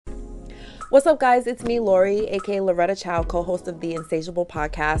What's up, guys? It's me, Lori, aka Loretta Chow, co-host of the Insatiable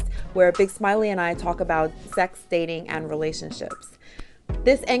podcast, where Big Smiley and I talk about sex, dating, and relationships.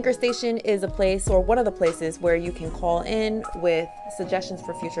 This anchor station is a place, or one of the places, where you can call in with suggestions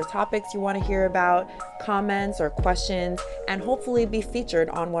for future topics you want to hear about, comments or questions, and hopefully be featured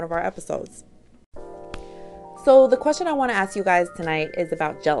on one of our episodes. So the question I want to ask you guys tonight is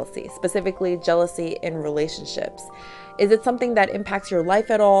about jealousy, specifically jealousy in relationships. Is it something that impacts your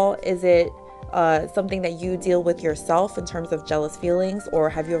life at all? Is it something that you deal with yourself in terms of jealous feelings, or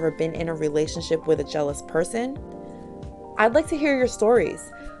have you ever been in a relationship with a jealous person? I'd like to hear your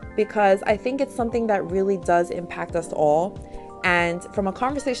stories because I think it's something that really does impact us all. And from a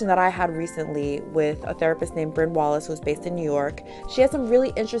conversation that I had recently with a therapist named Bryn Wallace, who's based in New York, she has some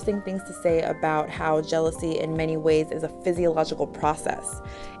really interesting things to say about how jealousy in many ways is a physiological process.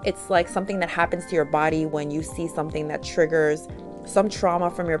 It's like something that happens to your body when you see something that triggers some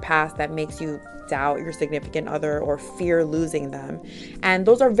trauma from your past that makes you doubt your significant other or fear losing them. And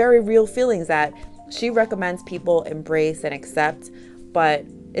those are very real feelings that she recommends people embrace and accept, but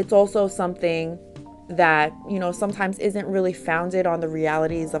it's also something that, sometimes isn't really founded on the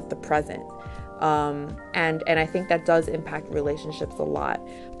realities of the present. And I think that does impact relationships a lot.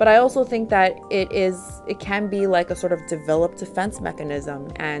 But I also think that it can be like a sort of developed defense mechanism,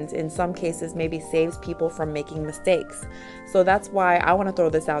 and in some cases maybe saves people from making mistakes. So that's why I want to throw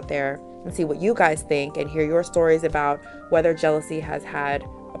this out there and see what you guys think and hear your stories about whether jealousy has had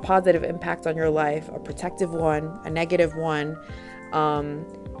a positive impact on your life, a protective one, a negative one,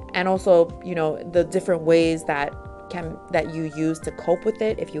 and also, the different ways that you use to cope with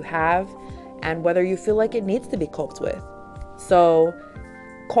it if you have, and whether you feel like it needs to be coped with. So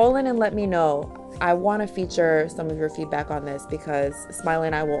call in and let me know. I want to feature some of your feedback on this because Smiley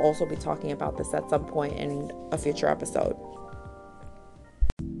and I will also be talking about this at some point in a future episode.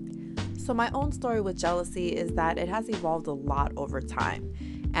 So my own story with jealousy is that it has evolved a lot over time.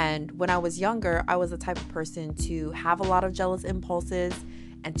 And when I was younger, I was the type of person to have a lot of jealous impulses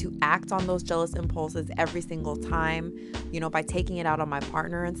and to act on those jealous impulses every single time, by taking it out on my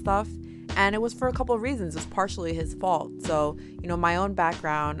partner and stuff. And it was for a couple of reasons. It's partially his fault. So, my own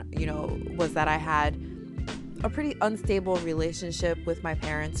background, was that I had a pretty unstable relationship with my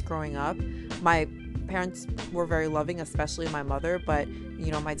parents growing up. My parents were very loving, especially my mother, but,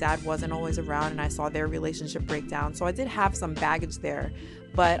 my dad wasn't always around and I saw their relationship break down. So I did have some baggage there.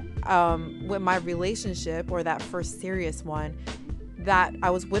 But with my relationship, or that first serious one, that I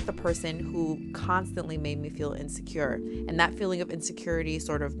was with a person who constantly made me feel insecure. And that feeling of insecurity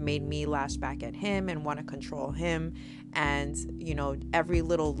sort of made me lash back at him and want to control him. And, every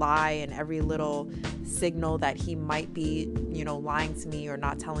little lie and every little signal that he might be, lying to me or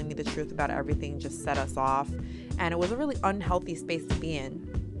not telling me the truth about everything just set us off. And it was a really unhealthy space to be in.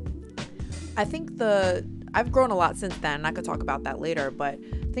 I think I've grown a lot since then, and I could talk about that later, but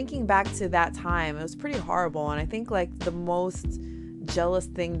thinking back to that time, it was pretty horrible. And I think like the most jealous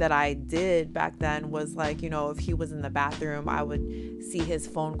thing that I did back then was like, if he was in the bathroom, I would see his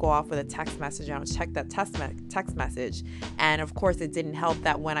phone go off with a text message and I would check that text message. And of course, it didn't help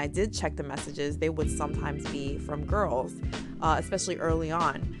that when I did check the messages, they would sometimes be from girls, especially early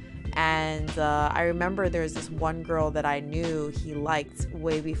on. And I remember there's this one girl that I knew he liked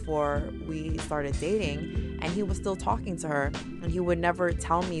way before we started dating, and he was still talking to her, and he would never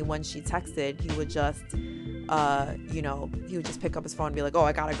tell me when she texted. He would just pick up his phone and be like, oh,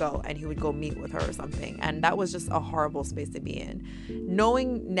 I gotta go. And he would go meet with her or something. And that was just a horrible space to be in.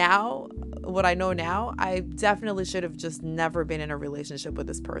 Knowing now what I know now, I definitely should have just never been in a relationship with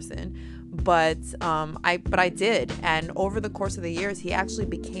this person. But I did. And over the course of the years, he actually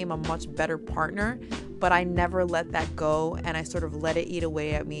became a much better partner. But I never let that go. And I sort of let it eat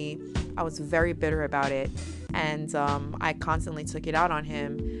away at me. I was very bitter about it. And I constantly took it out on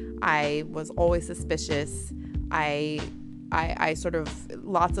him. I was always suspicious. I sort of,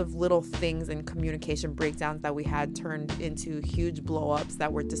 lots of little things and communication breakdowns that we had turned into huge blow-ups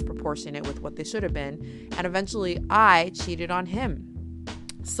that were disproportionate with what they should have been. And eventually I cheated on him.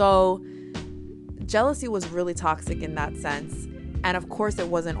 So jealousy was really toxic in that sense. And of course it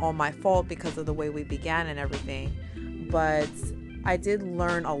wasn't all my fault because of the way we began and everything. But I did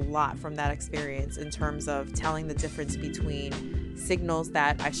learn a lot from that experience in terms of telling the difference between signals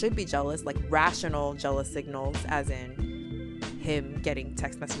that I should be jealous, like rational jealous signals, as in him getting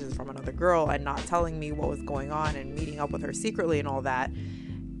text messages from another girl and not telling me what was going on and meeting up with her secretly and all that,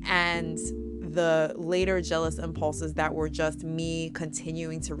 and the later jealous impulses that were just me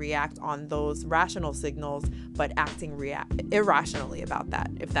continuing to react on those rational signals but acting irrationally about that,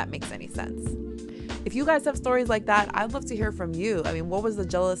 if that makes any sense. if you guys have stories like that, I'd love to hear from you. I mean, what was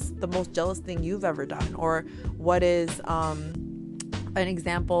the most jealous thing you've ever done? Or what is an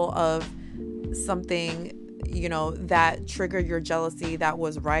example of something, that triggered your jealousy that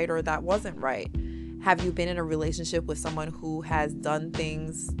was right or that wasn't right? Have you been in a relationship with someone who has done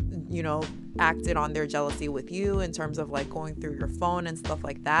things, acted on their jealousy with you in terms of like going through your phone and stuff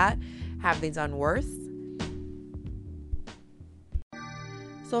like that? Have they done worse?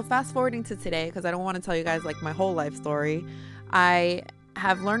 So fast forwarding to today, because I don't want to tell you guys like my whole life story, I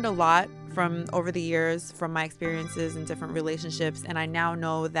have learned a lot from over the years from my experiences in different relationships, and I now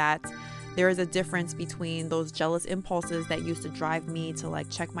know that there is a difference between those jealous impulses that used to drive me to like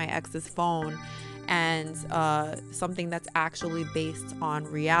check my ex's phone and something that's actually based on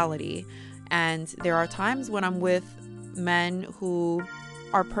reality. And there are times when I'm with men who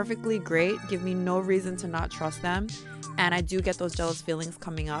are perfectly great, give me no reason to not trust them, and I do get those jealous feelings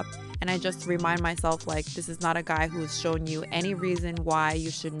coming up, and I just remind myself, like, this is not a guy who's shown you any reason why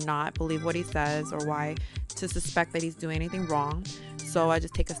you should not believe what he says or why to suspect that he's doing anything wrong. So I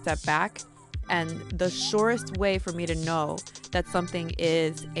just take a step back, and the surest way for me to know that something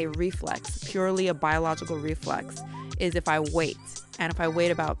is a reflex, purely a biological reflex, is if I wait. And if I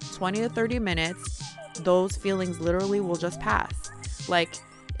wait about 20 to 30 minutes, those feelings literally will just pass. Like,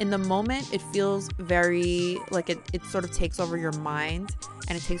 in the moment, it feels very like it sort of takes over your mind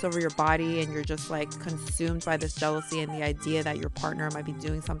and it takes over your body, and you're just like consumed by this jealousy and the idea that your partner might be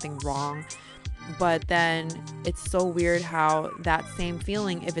doing something wrong. But then it's so weird how that same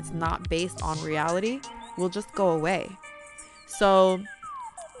feeling, if it's not based on reality, will just go away. So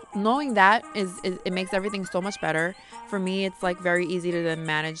knowing that it makes everything so much better. For me, it's like very easy to then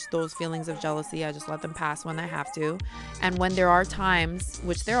manage those feelings of jealousy. I just let them pass when I have to. And when there are times,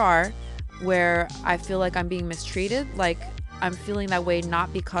 which there are, where I feel like I'm being mistreated, like I'm feeling that way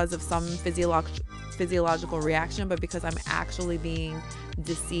not because of some physiological reaction, but because I'm actually being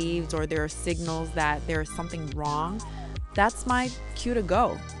deceived, or there are signals that there's something wrong, that's my cue to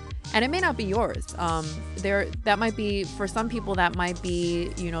go. And it may not be yours. That might be, for some people, that might be,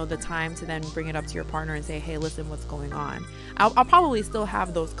 the time to then bring it up to your partner and say, hey, listen, what's going on? I'll probably still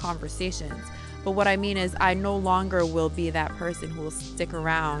have those conversations. But what I mean is, I no longer will be that person who will stick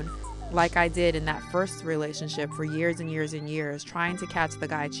around like I did in that first relationship for years and years and years, trying to catch the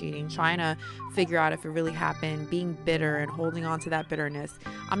guy cheating, trying to figure out if it really happened, being bitter and holding on to that bitterness.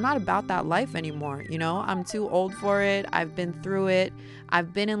 I'm not about that life anymore. I'm too old for it. I've been through it.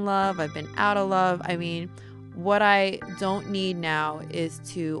 I've been in love. I've been out of love. I mean, what I don't need now is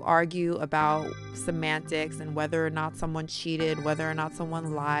to argue about semantics and whether or not someone cheated, whether or not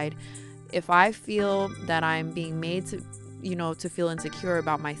someone lied. If I feel that I'm being made to feel insecure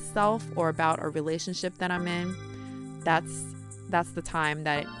about myself or about a relationship that I'm in, that's the time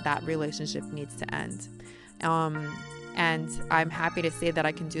that relationship needs to end. And I'm happy to say that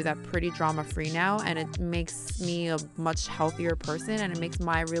I can do that pretty drama-free now, and it makes me a much healthier person, and it makes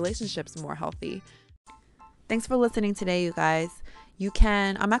my relationships more healthy. Thanks for listening today, you guys.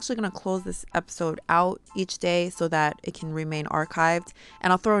 I'm actually going to close this episode out each day so that it can remain archived.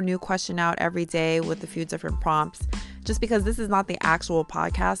 And I'll throw a new question out every day with a few different prompts, just because this is not the actual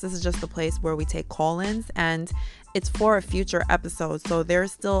podcast. This is just the place where we take call-ins, and it's for a future episode. So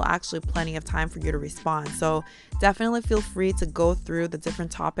there's still actually plenty of time for you to respond. So definitely feel free to go through the different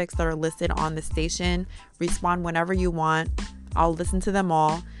topics that are listed on the station. Respond whenever you want. I'll listen to them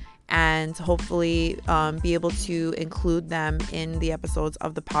all, and hopefully be able to include them in the episodes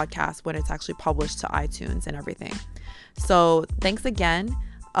of the podcast when it's actually published to iTunes and everything. So thanks again.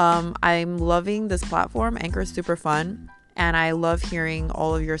 I'm loving this platform. Anchor is super fun, and I love hearing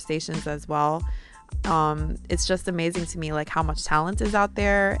all of your stations as well. It's just amazing to me, like, how much talent is out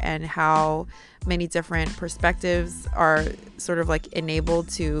there and how many different perspectives are sort of like enabled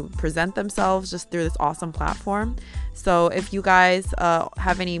to present themselves just through this awesome platform. So if you guys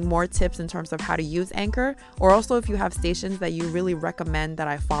have any more tips in terms of how to use Anchor, or also if you have stations that you really recommend that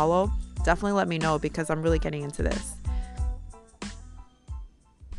I follow, definitely let me know, because I'm really getting into this.